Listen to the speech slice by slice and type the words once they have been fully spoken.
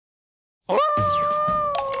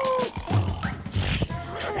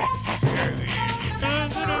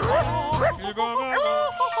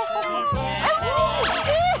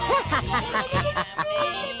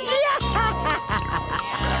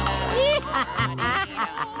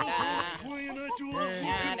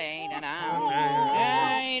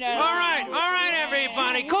All right,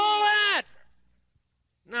 everybody, cool that!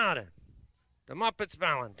 Now then, the Muppets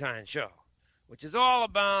Valentine Show, which is all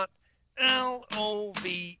about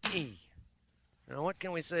L-O-V-E. Now, what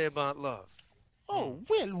can we say about love? Oh,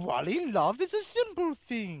 well, Wally, love is a simple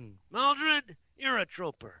thing. Mildred, you're a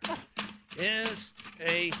trooper. Is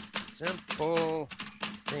a simple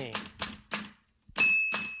thing.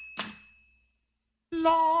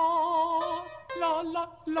 La la la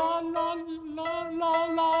la la la la la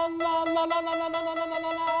la la la la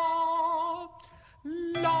la.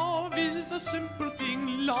 Love is a simple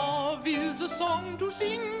thing. Love is a song to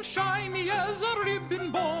sing, shiny as a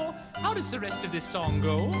ribbon bow. How does the rest of this song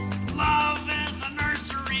go? Love is a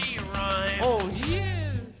nursery rhyme. Oh,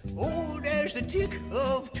 yes. Oh, there's the tick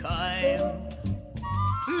of time.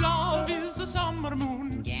 Love is a summer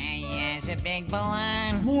moon. Yeah, it's a big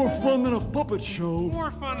balloon. More fun than a puppet show.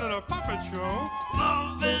 More fun than a puppet show.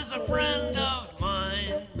 Love is a friend of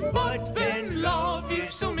mine. But then love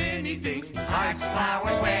is so many things. Hearts,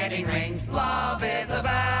 flowers, wedding rings. Love is a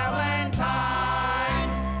Valentine.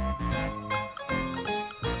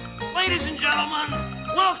 Ladies and gentlemen,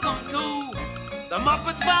 welcome to the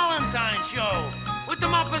Muppets Valentine Show with the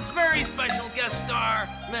Muppets' very special guest star,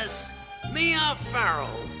 Miss Mia Farrow.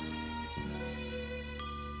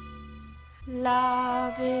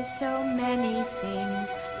 Love is so many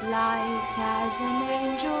things, light as an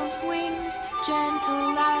angel's wings,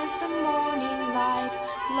 gentle as the morning light,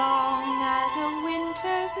 long as a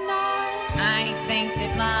winter's night. I think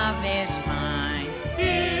that love is fine.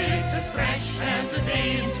 It's as fresh as a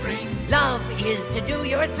day in spring. Love is to do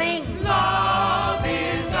your thing. Love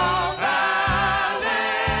is a Valentine.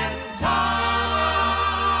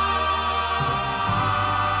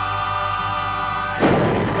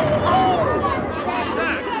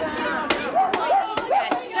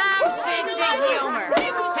 Some sense of humor.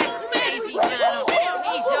 Lazy Donald.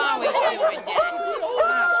 He's always doing that.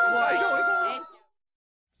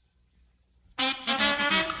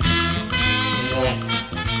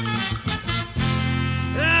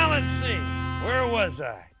 Now, let's see. Where was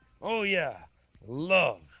I? Oh, yeah.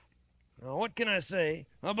 Love. Now, what can I say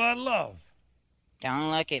about love?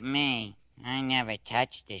 Don't look at me. I never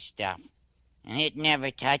touch this stuff. And it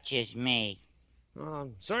never touches me.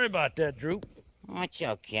 I'm sorry about that, Droop. Oh, it's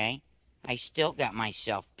okay. I still got my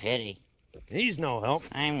self-pity. He's no help.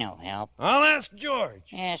 I'm no help. I'll ask George.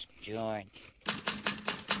 Ask George.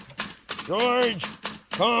 George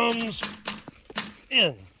comes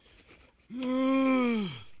in.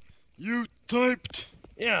 You typed.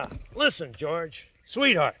 Yeah, listen, George.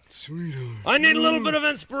 Sweetheart. Sweetheart. I need a little bit of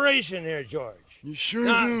inspiration here, George. You sure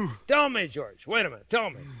Now, do. tell me, George. Wait a minute. Tell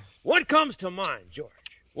me. What comes to mind, George?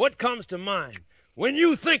 What comes to mind when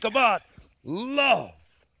you think about love?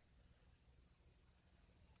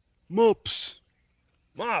 Mops.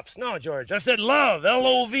 Mops. No, George. I said love.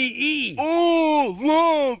 L-O-V-E. Oh,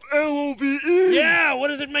 love. L-O-V-E. Yeah, what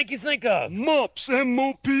does it make you think of? Mops.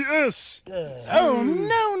 M-O-P-S. Oh,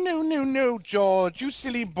 no, George, you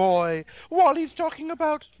silly boy. Wally's talking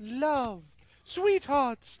about love,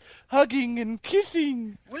 sweethearts, hugging and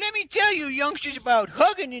kissing. Well, let me tell you, youngsters, about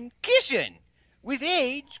hugging and kissing. With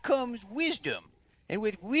age comes wisdom, and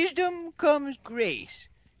with wisdom comes grace,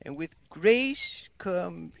 and with grace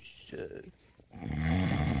comes...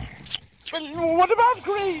 What about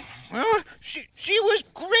Grace? Well, she was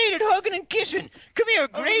great at hugging and kissing. Come here,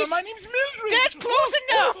 Grace. My name's Mildred. That's close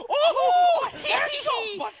enough. Oh,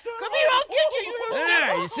 come here, I'll get you.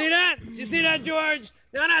 There, you see that? You see that, George?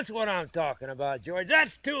 Now, that's what I'm talking about, George.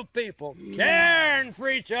 That's two people caring for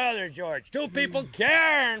each other, George. Two people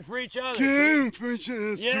caring for each other. Caring for each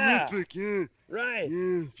other. That's Yeah. terrific, yeah. Right.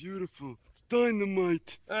 Yeah, beautiful.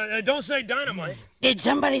 Dynamite. Don't say dynamite. Did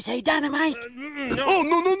somebody say dynamite? No. Oh,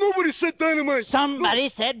 no, nobody said dynamite. Somebody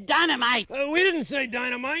said dynamite. We didn't say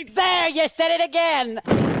dynamite. There, you said it again.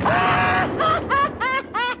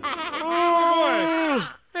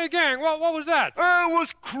 Oh, hey, gang, what was that? I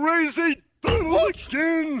was crazy. Dynamite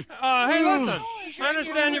again. Hey, listen. I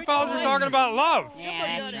understand you fellas are talking about love. Yeah,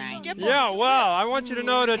 that's right. Yeah, well, I want you to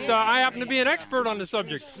know that I happen to be an expert on the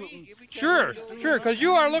subject. Sure, because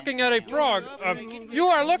you are looking at a frog. If you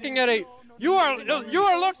were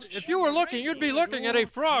looking, you'd be looking at a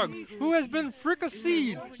frog who has been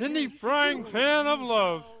fricasseed in the frying pan of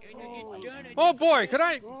love. Oh boy, could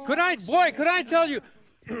I tell you?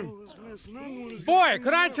 Boy,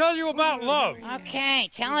 could I tell you about love? Okay,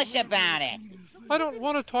 tell us about it. I don't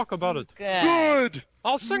want to talk about it. Good.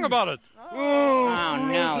 I'll sing about it. Oh,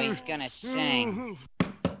 no, he's gonna sing.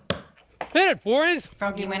 Hit it, boys.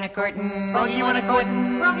 Froggy went a courtin'. Froggy went a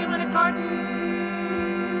courtin'. Froggy went a courtin'.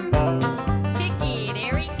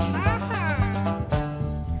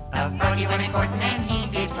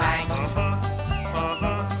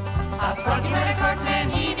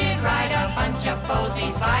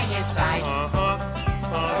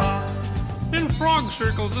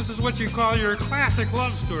 circles, this is what you call your classic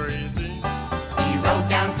love story, you see. He rode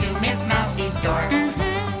down to Miss Mousie's door.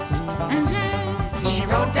 He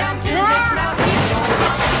rode down to Miss Mousie's door,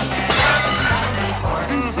 which he had known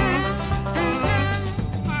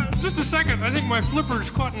before. Just a second, I think my flipper's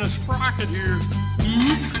caught in a sprocket here.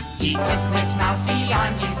 He took Miss Mousie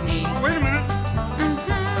on his knee. Wait a minute.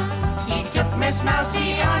 He took Miss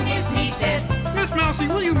Mousie on his knee, said, Miss Mousie,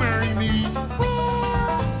 will you marry me?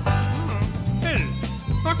 Hey,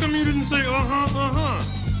 how come you didn't say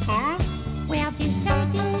Huh? Well, there's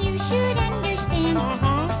something you should understand.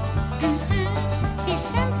 There's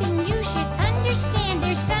something you should understand.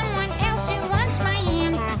 There's someone else who wants my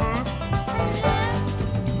hand.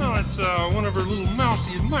 Well, it's one of her little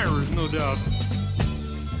mousy admirers, no doubt.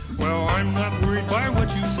 Well, I'm not worried by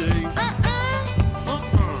what you say.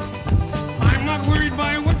 I'm not worried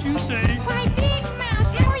by what you say. Why, Big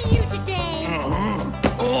Mouse, how are you today?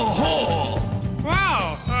 Oh-ho!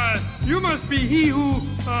 Wow, you must be he who,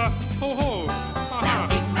 ho-ho. Now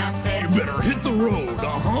Big Mouse said, You better hit the road,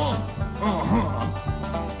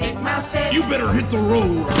 Big Mouse said, You better hit the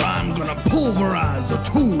road or I'm gonna pulverize a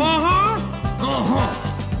tool.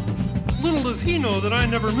 Little does he know that I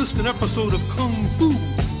never missed an episode of Kung Fu.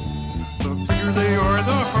 The bigger they are,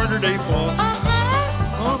 the harder they fall.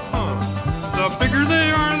 The bigger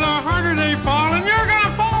they are, the harder they fall, and you're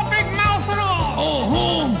gonna fall, Big Mouth and all.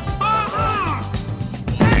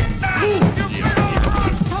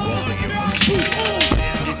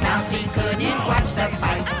 Miss Mousie couldn't watch the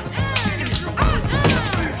fight.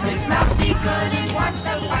 Miss Mousie couldn't watch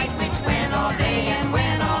the fight, which went all day and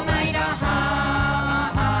went all night.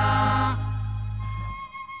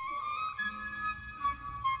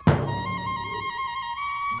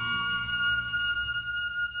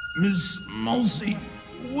 Miss Mousie,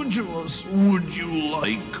 would you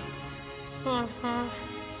like?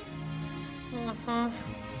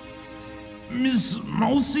 Miss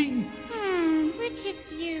Mousie? Which of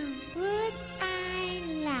you would I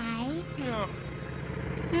like? Yeah.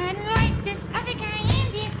 Unlike this other guy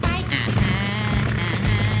and his bike.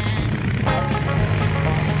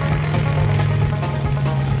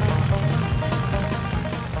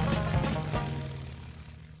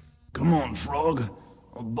 Come on, Frog.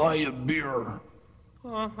 I'll buy you a beer.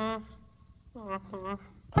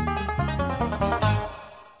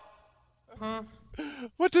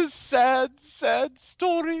 What a sad, sad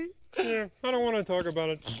story. Yeah, I don't want to talk about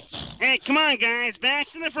it. Hey, come on, guys. Back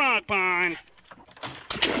to the frog pond.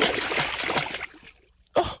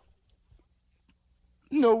 Oh.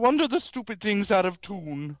 No wonder the stupid thing's out of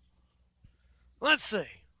tune. Let's see.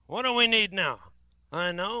 What do we need now?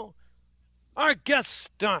 I know. Our guest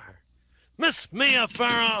star, Miss Mia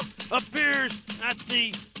Farrow, appears at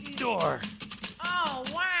the door. Oh,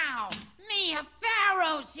 wow! Mia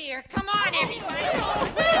Farrow's here. Come on, everybody.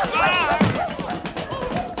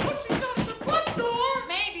 What's she got at the front door?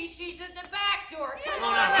 Maybe she's at the back door. Come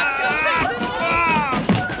on, let's go back.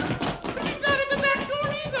 She's not at the back door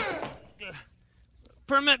either.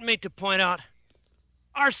 Permit me to point out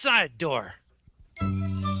our side door.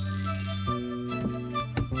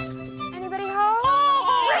 Anybody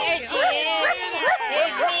home? There she is.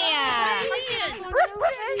 There's Mia.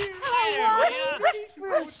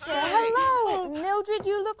 Brewster. Hello. Mildred,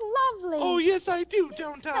 you look lovely. Oh, yes, I do,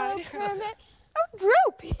 don't I? Hello, Kermit. Oh,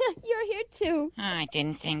 Droop, you're here too. I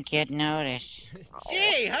didn't think you'd notice.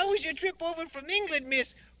 Say, how was your trip over from England,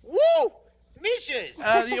 Miss? Woo! Mrs.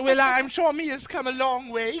 Well, I'm sure Mia's come a long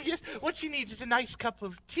way. Yes, what she needs is a nice cup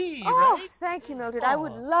of tea, Oh, right? thank you, Mildred. I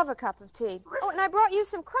would love a cup of tea. Oh, and I brought you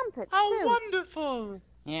some crumpets, How too. wonderful.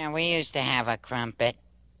 Yeah, we used to have a crumpet,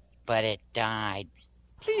 but it died.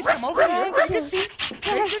 Please come over here. Thank Take you. a seat.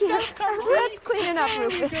 Thank you. Let's clean it up,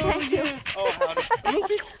 Rufus. Thank you. Oh,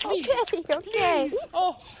 Rufus, please. Okay. Please.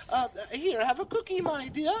 Oh, here, have a cookie, my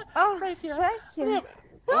dear. Oh, right here. thank you. Yeah.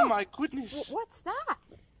 Oh, my goodness. What's that?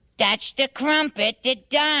 That's the crumpet that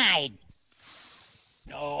died.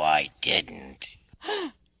 No, I didn't.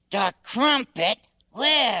 The crumpet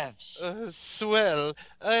lives. Swell.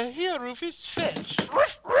 Here, Rufus, fetch.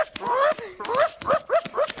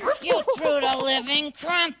 You threw the living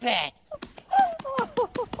crumpet.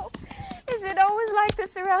 Is it always like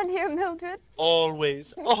this around here, Mildred?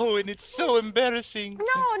 Always. Oh, and it's so embarrassing.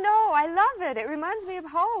 No, I love it. It reminds me of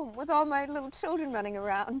home with all my little children running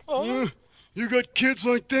around. You got kids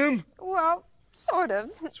like them? Well, sort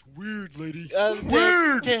of. It's weird, lady.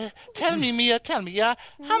 Weird. Tell me, Mia,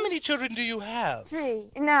 how many children do you have?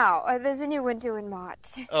 3. Now, there's a new one due in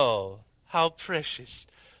March. Oh, how precious.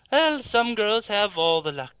 Well, some girls have all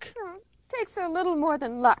the luck. Takes a little more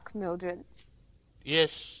than luck, Mildred.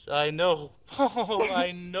 Yes, I know. Oh,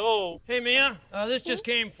 I know. Hey, Mia, this just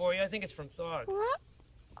came for you. I think it's from Thog. What?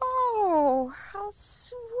 Oh, how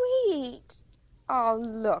sweet. Oh,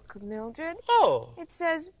 look, Mildred. Oh. It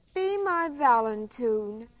says, "Be my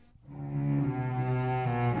Valentine."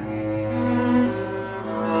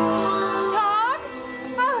 Thog?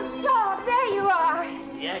 Oh, Thog, there you are.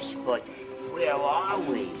 Yes, but where are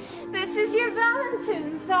we? This is your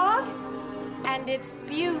Valentine, Thog. And it's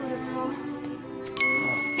beautiful.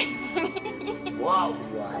 What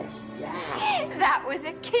was that? That was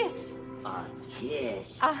a kiss. A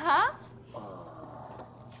kiss? Uh-huh. Oh.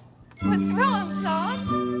 What's wrong, Thog?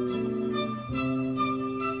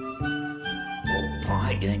 Oh,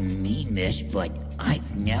 pardon me, miss, but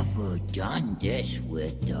I've never done this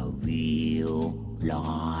with a real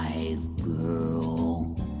live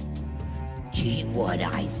girl. Gee, what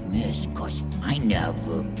I've missed, 'cause I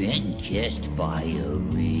never been kissed by a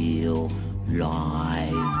real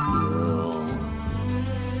live girl.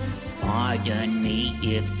 Pardon me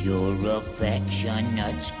if your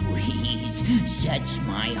affectionate squeeze sets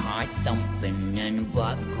my heart thumping and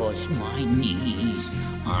buckles my knees.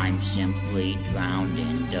 I'm simply drowned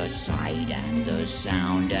in the sight and the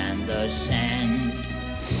sound and the scent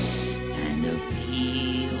and the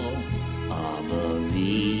feel of a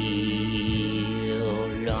real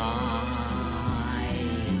live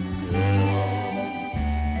girl.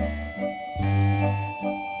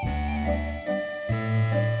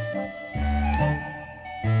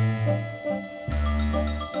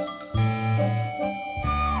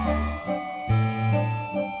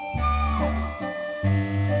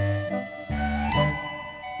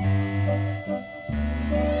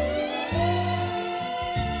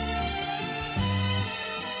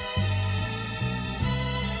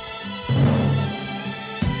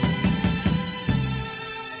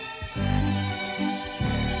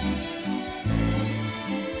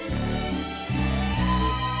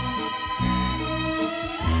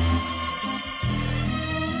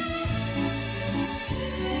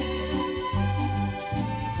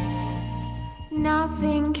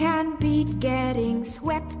 Nothing can beat getting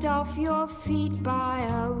swept off your feet by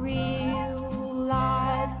a real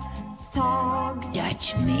live Thog.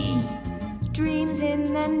 That's me. Dreams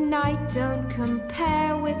in the night don't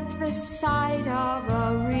compare with the sight of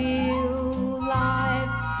a real live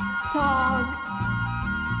Thog.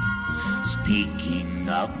 Speaking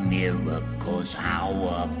of miracles, how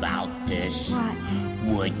about this? What?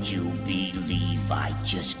 Would you believe I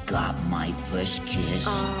just got my first kiss?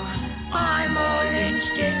 I'm all in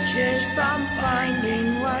stitches from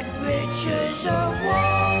finding what riches or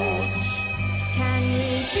woes Can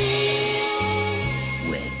reveal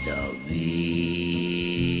with a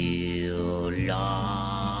real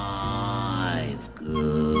live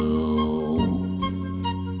girl.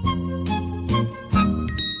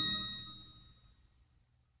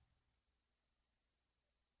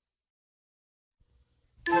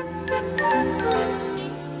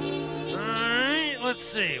 Alright, let's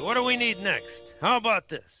see. What do we need next? How about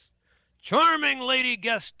this? Charming lady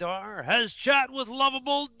guest star has chat with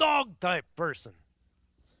lovable dog-type person.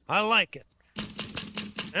 I like it.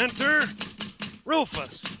 Enter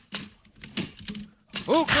Rufus.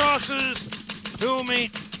 Who crosses to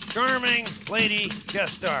meet charming lady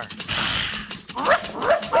guest star?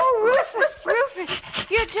 Oh, Rufus,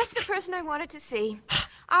 you're just the person I wanted to see.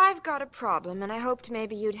 I've got a problem, and I hoped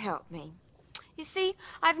maybe you'd help me. You see,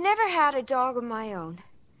 I've never had a dog of my own.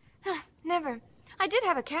 Never. I did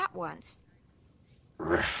have a cat once.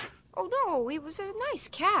 Oh, no, he was a nice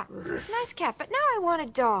cat, Rufus, nice cat. But now I want a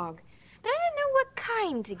dog. But I didn't know what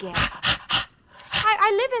kind to get.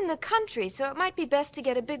 I live in the country, so it might be best to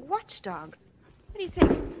get a big watchdog. What do you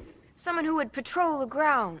think? Someone who would patrol the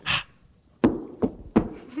grounds. On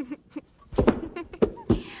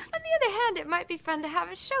the other hand, it might be fun to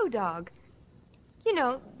have a show dog. You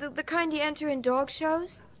know, the kind you enter in dog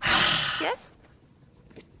shows. Yes?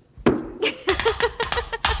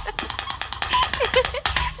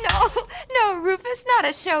 No, Rufus, not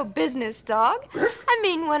a show business dog. I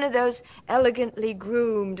mean one of those elegantly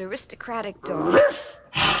groomed, aristocratic dogs.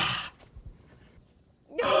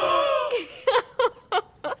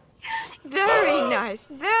 Very nice,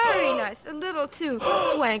 very nice. A little too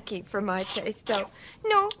swanky for my taste, though.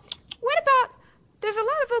 No, what about... There's a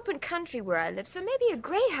lot of open country where I live, so maybe a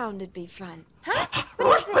greyhound would be fun. Huh?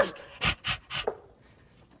 What do you think?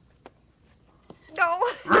 No.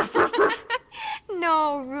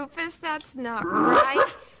 No, Rufus, that's not right.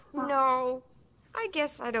 No. I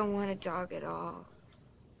guess I don't want a dog at all.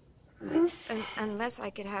 Unless I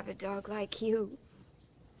could have a dog like you.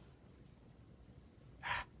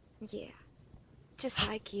 Yeah. Just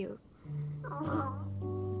like you.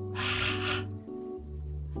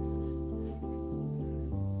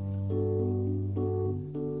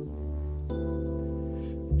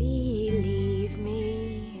 Believe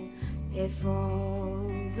me, if all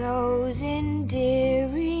those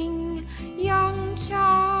endearing young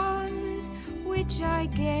charms which I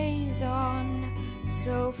gaze on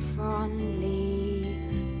so fondly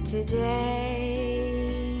today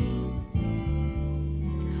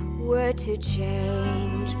were to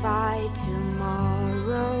change by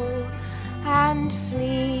tomorrow and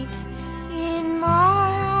fleet in my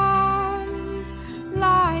arms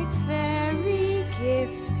like fairy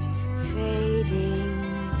gifts fading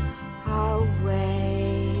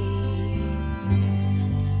away,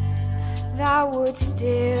 thou would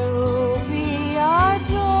still be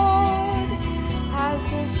adored as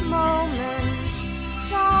this moment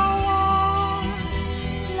thou art.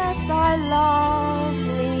 Let thy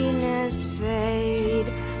loveliness fade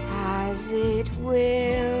as it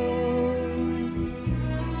will,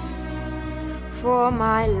 for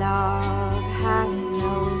my love hath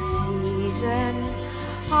no season.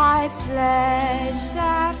 I pledge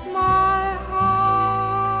that my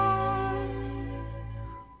heart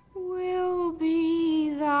will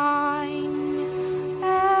be thine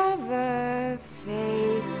ever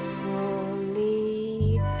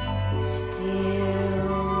faithfully still.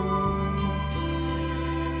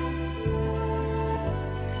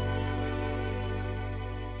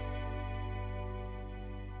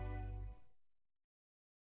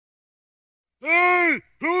 Hey,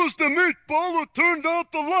 who's the meatball who turned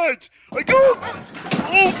out the lights? I go!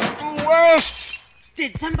 Oh, blast!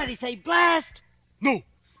 Did somebody say blast? No,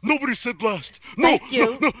 nobody said blast. No, Thank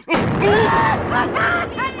you. No.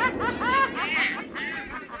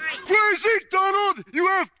 Crazy Donald, you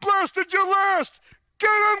have blasted your last!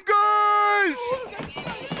 Get him, guys!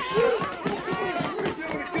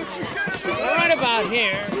 Right about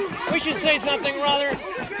here, we should say something rather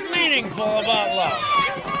meaningful about love.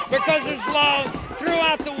 Because there's love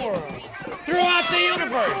throughout the world, throughout the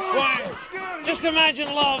universe. Why, just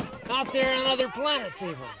imagine love out there on other planets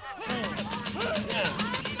even. Yeah.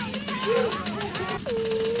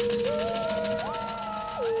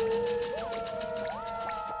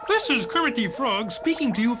 This is Kermit the Frog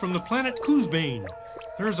speaking to you from the planet Kuzbane.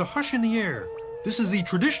 There is a hush in the air. This is the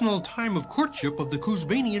traditional time of courtship of the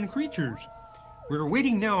Kuzbanian creatures. We're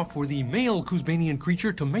waiting now for the male Kuzbanian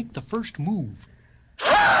creature to make the first move.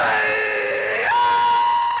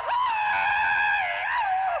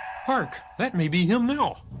 Hark, that may be him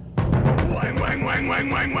now. Wang, wang, wang, wang,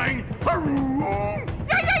 wang, wang.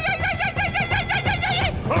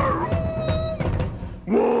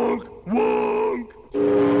 Wonk, wonk.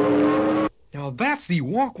 Now that's the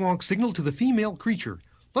wonk-wonk signal to the female creature.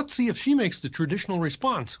 Let's see if she makes the traditional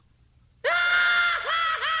response.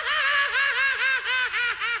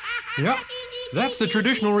 Yep, that's the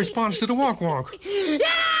traditional response to the wonk-wonk.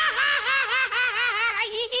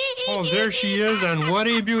 Oh, there she is, and what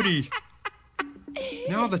a beauty.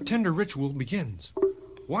 Now the tender ritual begins.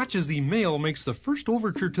 Watch as the male makes the first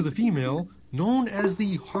overture to the female, known as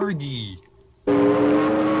the hargy.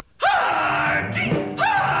 Hargy,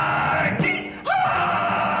 hargy,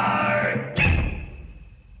 hargy.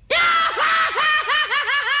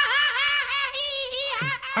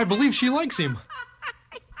 I believe she likes him.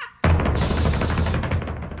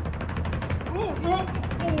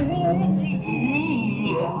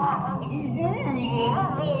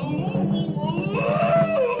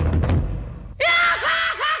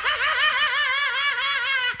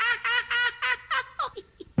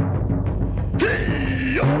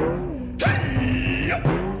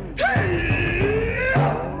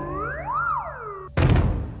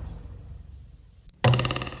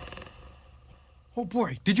 Oh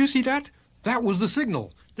boy, did you see that? That was the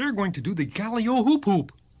signal. They're going to do the Galileo hoop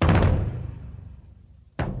hoop.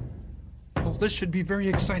 Well, this should be very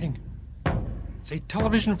exciting. Say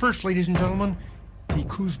television first, ladies and gentlemen. The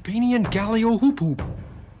Kuzbanian Galileo hoop hoop.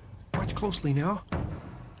 Watch closely now.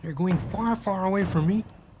 They're going far, far away from me.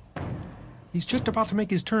 He's just about to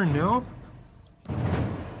make his turn now.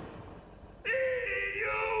 Hey,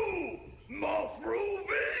 you! Moff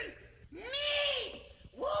Ruby! Me!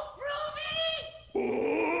 Wolf Ruby!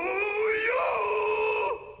 Oh,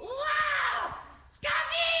 you! Wow!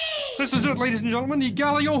 Scubby! This is it, ladies and gentlemen, the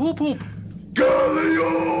Galileo hoop hoop.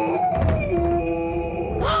 Galileo!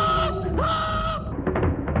 Hop! Hop!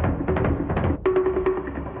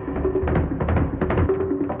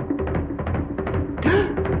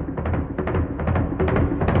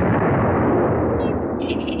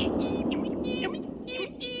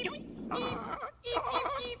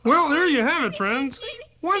 Well, there you have it, friends.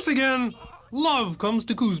 Once again, love comes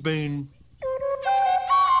to Coosbane.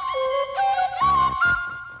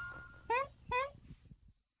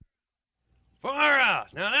 Far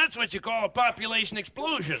out. Now that's what you call a population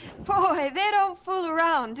explosion. Boy, they don't fool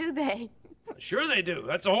around, do they? Sure they do.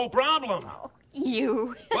 That's the whole problem.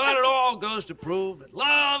 You. But it all goes to prove that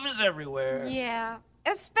love is everywhere. Yeah,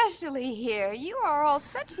 especially here. You are all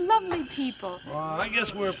such lovely people. Well, I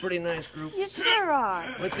guess we're a pretty nice group. You sure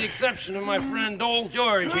are. With the exception of my friend old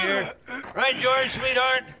George here. Right, George,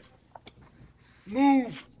 sweetheart?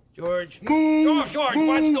 Move. George. Move. Oh, George, move,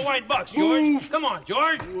 watch the white bucks, George. Move. Come on,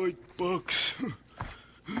 George. White bucks.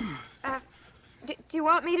 Do you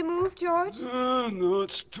want me to move, George? No,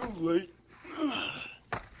 it's too late.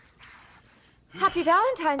 Happy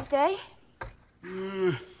Valentine's Day.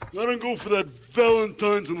 I don't go for that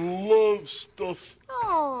Valentine's and love stuff.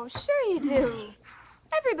 Oh, sure you do.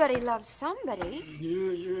 Everybody loves somebody.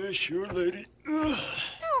 Yeah, sure, lady. Oh,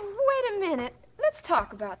 wait a minute. Let's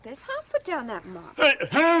talk about this, huh? Put down that mop. Hey,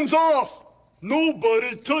 hands off!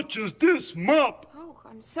 Nobody touches this mop. Oh,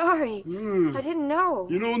 I'm sorry. I didn't know.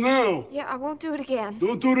 You know now. Yeah, I won't do it again.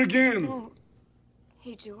 Don't do it again. Oh.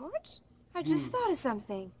 Hey, George, I just thought of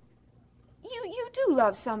something. You do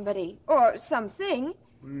love somebody, or something.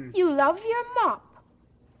 You love your mop.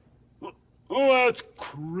 Oh, that's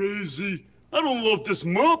crazy. I don't love this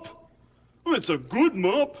mop. Oh, it's a good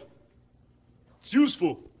mop. It's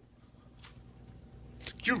useful.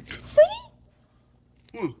 It's cute. See?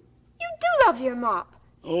 Huh. You do love your mop.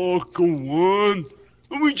 Oh, go on.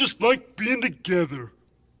 We just like being together.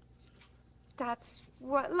 That's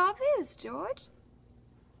what love is, George.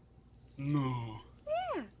 No.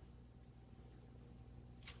 Yeah.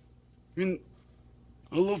 I mean,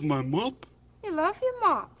 I love my mop. You love your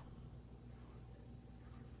mop.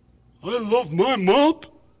 I love my mop.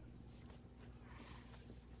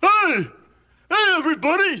 Hey! Hey,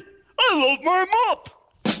 everybody! I love my mop!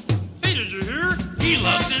 Hey, did you hear? He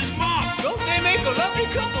loves his mop. Don't they make a lovely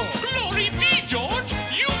couple? Glory be, George!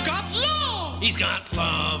 You've got love! He's got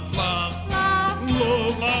love, love. Love.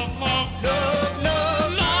 Love, Love, love. Love,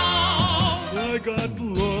 love, Love! I got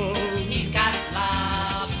love. He's got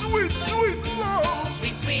love. Sweet, sweet love.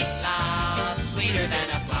 Sweet, sweet love. Sweeter than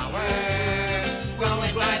a flower.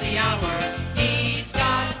 Growing by the hour. He's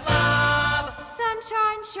got love.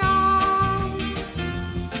 Sunshine shine.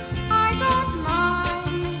 I got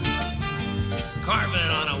mine. Carving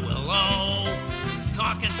on a willow.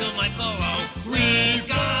 Talking to my pillow. We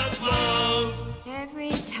got love.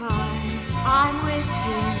 Every time I'm with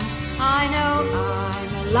him, I know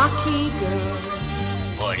I'm a lucky girl.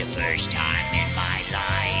 For the first time in my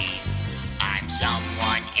life, I'm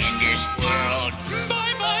someone in this world.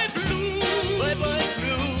 Bye-bye blue! Bye-bye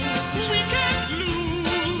blue. We can't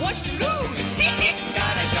lose! What's to lose?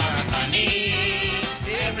 Got a jar of honey.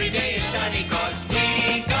 Every day is sunny 'cause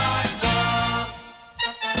we got love.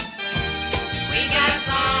 We got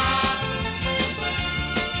love.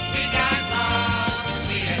 We got love.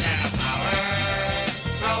 Sweeter than a flower.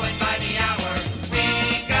 Growing by the hour. We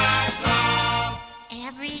got love.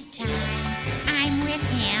 Every time I'm with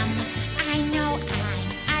him, I know I'm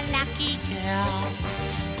a lucky girl.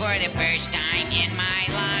 For the first time in my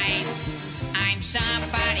life, I'm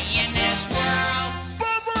somebody in this world.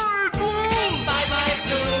 Bye-bye, blues. Bye-bye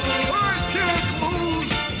blue. I can't lose.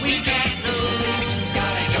 We can't lose.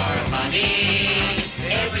 Got a jar of money.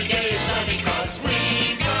 Every day is sunny 'cause we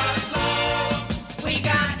got love. We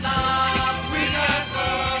got love. We got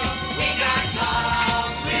love. We got love.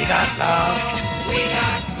 We got love. We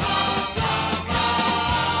got love, love, love.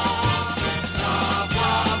 Love,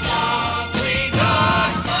 love, love. We got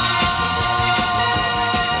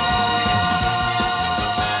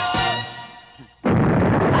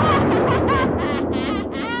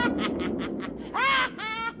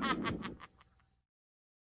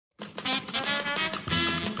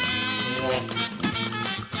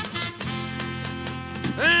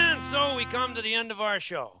And so we come to the end of our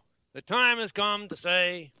show. The time has come to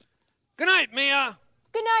say good night, Mia.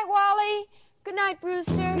 Good night, Wally. Good night,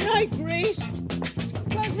 Brewster. Good night, Grace.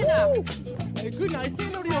 Close enough. Good night. Say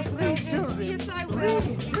hello to your three children. Yes, I will.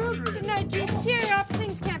 Good night, Jim. Cheer up.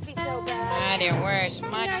 Things can't be so bad. They're worse,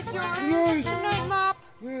 Good much night, worse. George. Good night, Mop.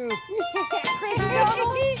 Crazy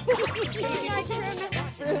Donald. Good night, Kermit.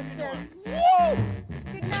 Brewster.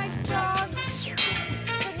 Good night, Frog.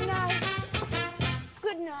 Good night.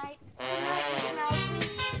 Good night. Good night, Miss Mousy.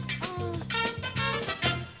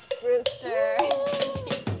 Brewster.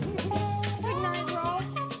 Good night, Rolf.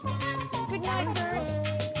 Good night, Bert.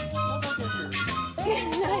 Good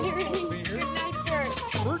night, Ernie. Good night, Bert.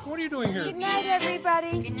 Bert, what are you doing here? Good night,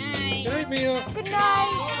 everybody. Good night. Good night, Mia. Good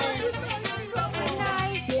night.